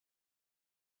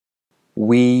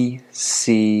We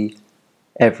see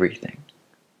everything.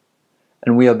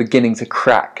 And we are beginning to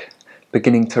crack,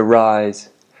 beginning to rise,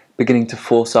 beginning to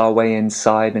force our way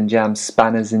inside and jam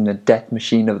spanners in the death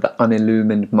machine of the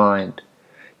unillumined mind,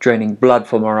 draining blood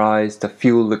from our eyes to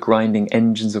fuel the grinding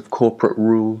engines of corporate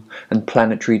rule and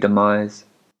planetary demise.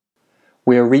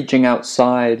 We are reaching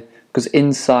outside because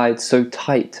inside's so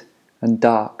tight and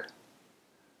dark.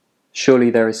 Surely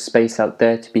there is space out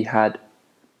there to be had.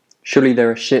 Surely there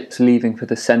are ships leaving for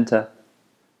the centre.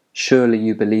 Surely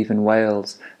you believe in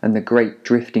whales and the great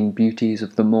drifting beauties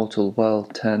of the mortal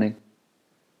world turning.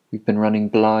 We've been running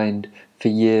blind for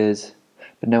years,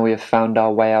 but now we have found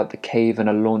our way out the cave and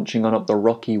are launching on up the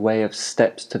rocky way of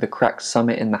steps to the cracked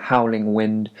summit in the howling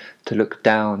wind to look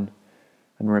down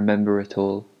and remember it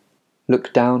all.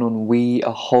 Look down on we,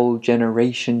 a whole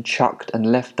generation chucked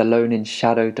and left alone in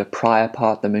shadow to pry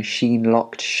apart the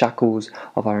machine-locked shackles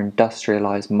of our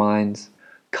industrialized minds.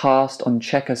 Cast on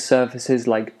checker surfaces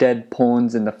like dead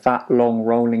pawns in the fat long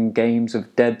rolling games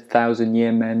of dead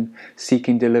thousand-year men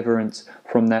seeking deliverance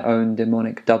from their own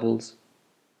demonic doubles.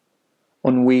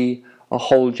 On we, a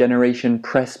whole generation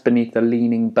pressed beneath the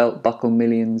leaning belt-buckle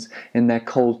millions in their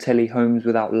cold telly homes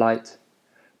without light,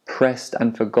 pressed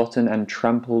and forgotten and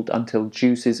trampled until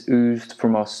juices oozed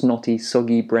from our snotty,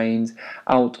 soggy brains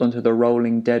out onto the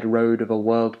rolling dead road of a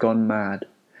world gone mad,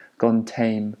 gone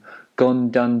tame,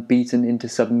 gone done beaten into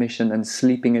submission and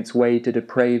sleeping its way to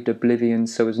depraved oblivion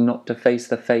so as not to face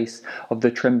the face of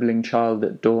the trembling child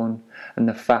at dawn and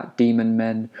the fat demon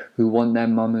men who want their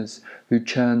mummers, who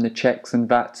churn the checks and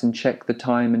vats and check the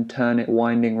time and turn it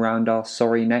winding round our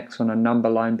sorry necks on a number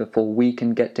line before we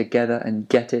can get together and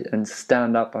get it and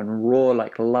stand up and roar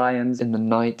like lions in the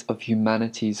night of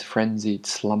humanity's frenzied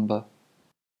slumber.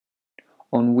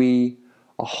 On we,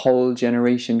 a whole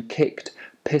generation kicked,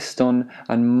 pissed on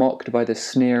and mocked by the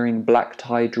sneering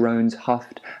black-tie drones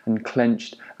huffed and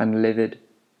clenched and livid.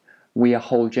 We, a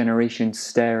whole generation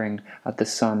staring at the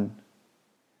sun.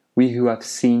 We who have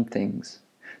seen things,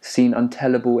 seen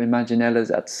untellable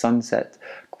imaginellas at sunset,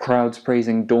 crowds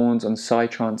praising dawns on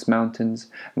psytrance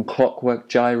mountains, and clockwork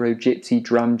gyro gypsy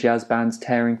drum jazz bands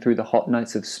tearing through the hot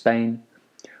nights of Spain.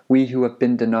 We who have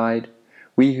been denied,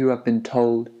 we who have been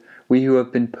told, we who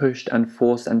have been pushed and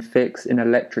forced and fixed in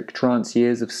electric trance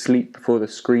years of sleep before the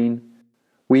screen.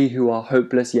 We who are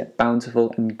hopeless yet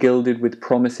bountiful and gilded with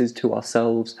promises to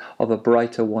ourselves of a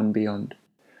brighter one beyond.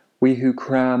 We who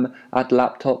cram at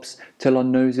laptops till our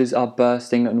noses are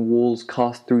bursting and walls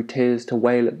cast through tears to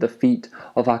wail at the feet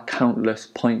of our countless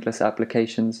pointless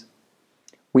applications.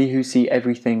 We who see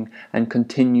everything and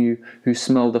continue, who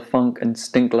smell the funk and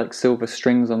stink like silver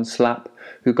strings on slap,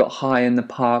 who got high in the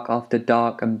park after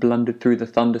dark and blundered through the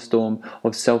thunderstorm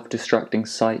of self-destructing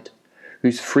sight,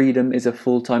 whose freedom is a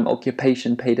full-time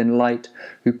occupation paid in light,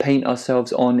 who paint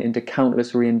ourselves on into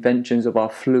countless reinventions of our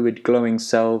fluid glowing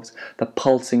selves, the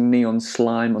pulsing neon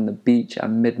slime on the beach at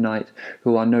midnight,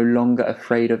 who are no longer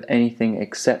afraid of anything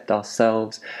except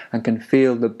ourselves, and can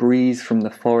feel the breeze from the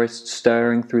forest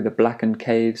stirring through the blackened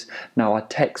caves. Now our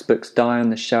textbooks die on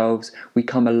the shelves, we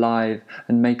come alive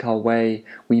and make our way,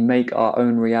 we make our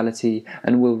own reality,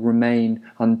 and will remain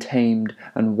untamed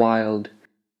and wild.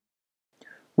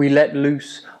 We let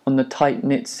loose on the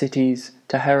tight-knit cities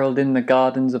to herald in the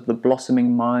gardens of the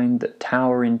blossoming mind that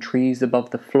tower in trees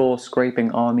above the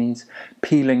floor-scraping armies,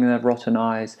 peeling their rotten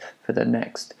eyes for the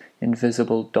next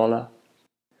invisible dollar.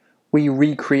 We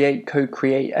recreate,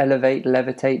 co-create, elevate,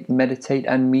 levitate, meditate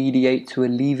and mediate to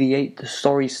alleviate the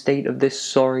sorry state of this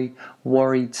sorry,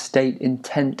 worried state,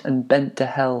 intent and bent to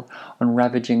hell on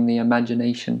ravaging the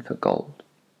imagination for gold.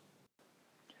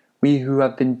 We who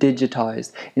have been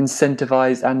digitized,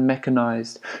 incentivized and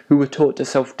mechanized, who were taught to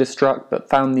self-destruct but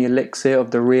found the elixir of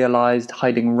the realized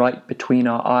hiding right between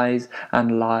our eyes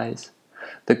and lies.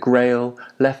 The grail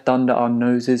left under our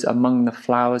noses among the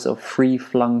flowers of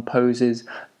free-flung poses,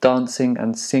 dancing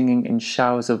and singing in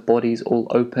showers of bodies all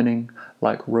opening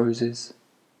like roses.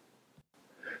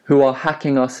 Who are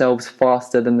hacking ourselves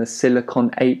faster than the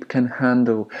silicon ape can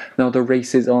handle. Now the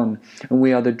race is on, and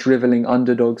we are the drivelling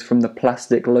underdogs from the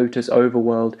plastic lotus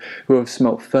overworld who have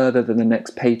smelt further than the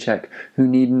next paycheck, who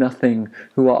need nothing,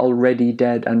 who are already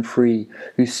dead and free,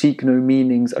 who seek no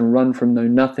meanings and run from no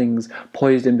nothings,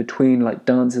 poised in between like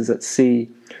dancers at sea,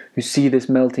 who see this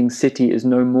melting city as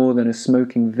no more than a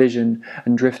smoking vision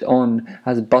and drift on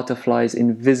as butterflies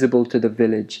invisible to the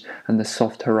village and the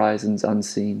soft horizons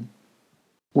unseen.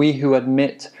 We who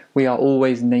admit we are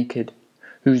always naked,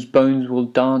 whose bones will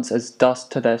dance as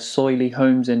dust to their soily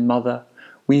homes in mother,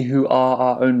 we who are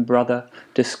our own brother,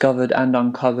 discovered and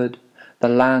uncovered, the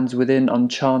lands within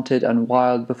unchanted and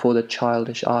wild before the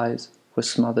childish eyes were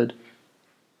smothered.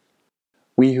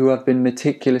 We who have been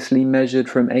meticulously measured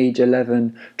from age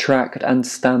 11, tracked and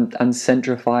stamped and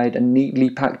centrified and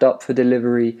neatly packed up for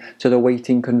delivery to the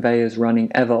waiting conveyors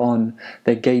running ever on,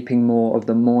 their gaping maw of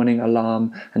the morning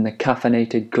alarm and the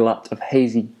caffeinated glut of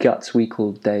hazy guts we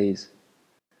call days.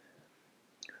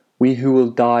 We who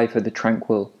will die for the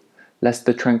tranquil, lest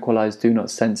the tranquilized do not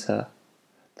censor,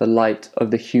 the light of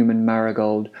the human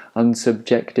marigold,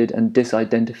 unsubjected and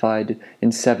disidentified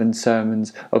in 7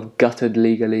 sermons of guttered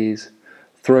legalese,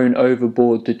 thrown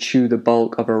overboard to chew the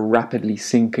bulk of a rapidly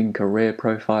sinking career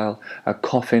profile, a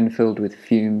coffin filled with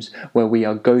fumes, where we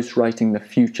are ghostwriting the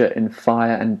future in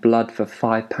fire and blood for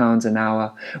 £5 an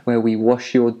hour, where we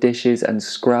wash your dishes and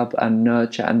scrub and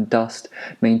nurture and dust,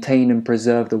 maintain and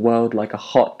preserve the world like a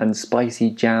hot and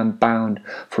spicy jam bound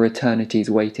for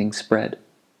eternity's waiting spread.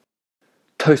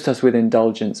 Toast us with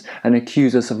indulgence and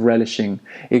accuse us of relishing.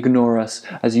 Ignore us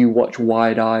as you watch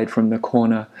wide-eyed from the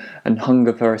corner and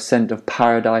hunger for a scent of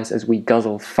paradise as we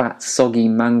guzzle fat, soggy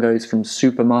mangoes from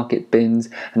supermarket bins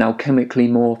and alchemically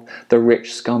morph the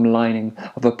rich scum lining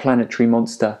of a planetary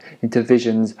monster into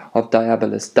visions of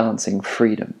diabolous dancing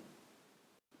freedom.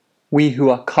 We who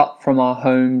are cut from our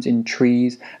homes in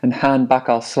trees and hand back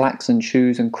our slacks and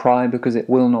shoes and cry because it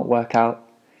will not work out.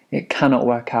 It cannot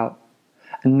work out.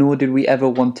 And nor did we ever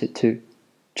want it to,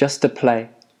 just to play,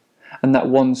 and that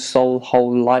one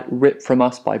soul-whole light ripped from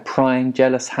us by prying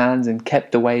jealous hands and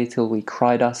kept away till we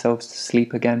cried ourselves to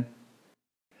sleep again.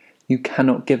 You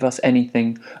cannot give us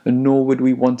anything, and nor would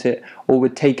we want it, or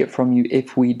would take it from you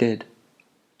if we did.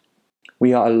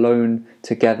 We are alone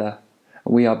together,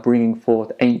 and we are bringing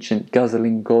forth ancient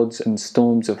guzzling gods and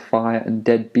storms of fire and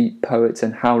deadbeat poets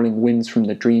and howling winds from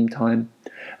the dream time.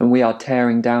 And we are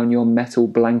tearing down your metal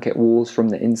blanket walls from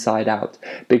the inside out,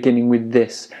 beginning with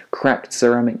this cracked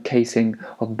ceramic casing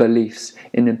of beliefs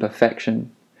in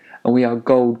imperfection. And we are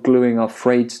gold gluing our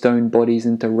frayed stone bodies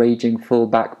into raging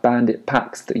full-back bandit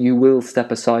packs that you will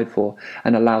step aside for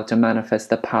and allow to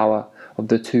manifest the power of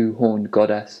the 2-horned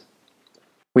goddess.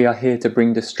 We are here to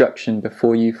bring destruction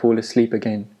before you fall asleep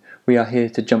again. We are here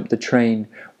to jump the train.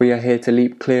 We are here to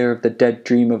leap clear of the dead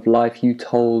dream of life you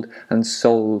told and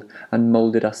sold and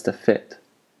moulded us to fit.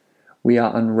 We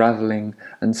are unravelling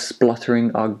and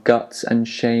spluttering our guts and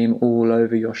shame all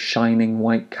over your shining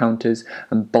white counters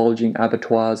and bulging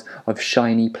abattoirs of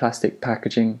shiny plastic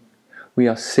packaging. We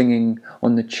are singing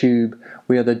on the tube.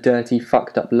 We are the dirty,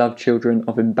 fucked up love children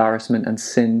of embarrassment and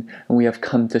sin, and we have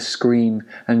come to scream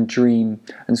and dream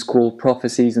and scrawl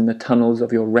prophecies in the tunnels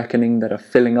of your reckoning that are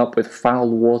filling up with foul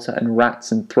water and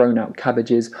rats and thrown out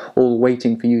cabbages, all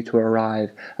waiting for you to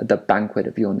arrive at the banquet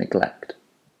of your neglect.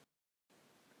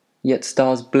 Yet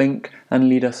stars blink and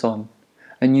lead us on,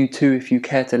 and you too if you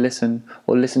care to listen,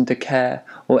 or listen to Care,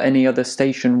 or any other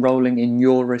station rolling in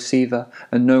your receiver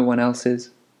and no one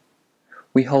else's.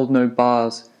 We hold no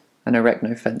bars and erect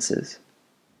no fences.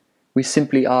 We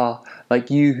simply are, like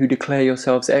you who declare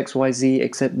yourselves XYZ,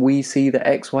 except we see that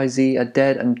XYZ are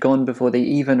dead and gone before they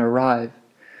even arrive.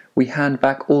 We hand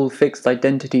back all fixed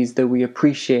identities, though we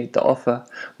appreciate the offer.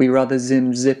 We rather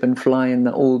zim, zip and fly in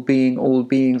the all-being, all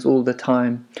beings all the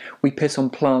time. We piss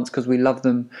on plants because we love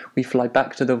them. We fly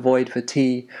back to the void for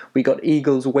tea. We got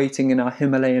eagles waiting in our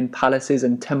Himalayan palaces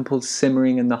and temples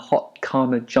simmering in the hot,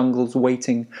 calmer jungles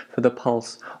waiting for the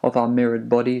pulse of our mirrored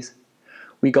bodies.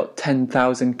 We got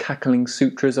 10,000 cackling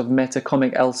sutras of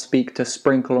metacomic L-speak to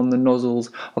sprinkle on the nozzles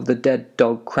of the dead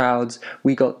dog crowds.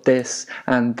 We got this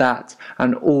and that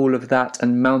and all of that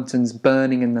and mountains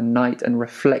burning in the night and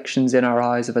reflections in our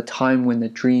eyes of a time when the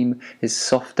dream is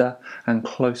softer and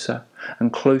closer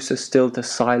still to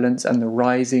silence and the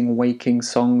rising, waking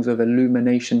songs of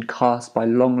illumination cast by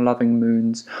long-loving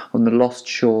moons on the lost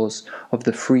shores of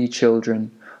the free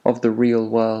children of the real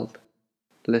world.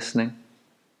 Listening.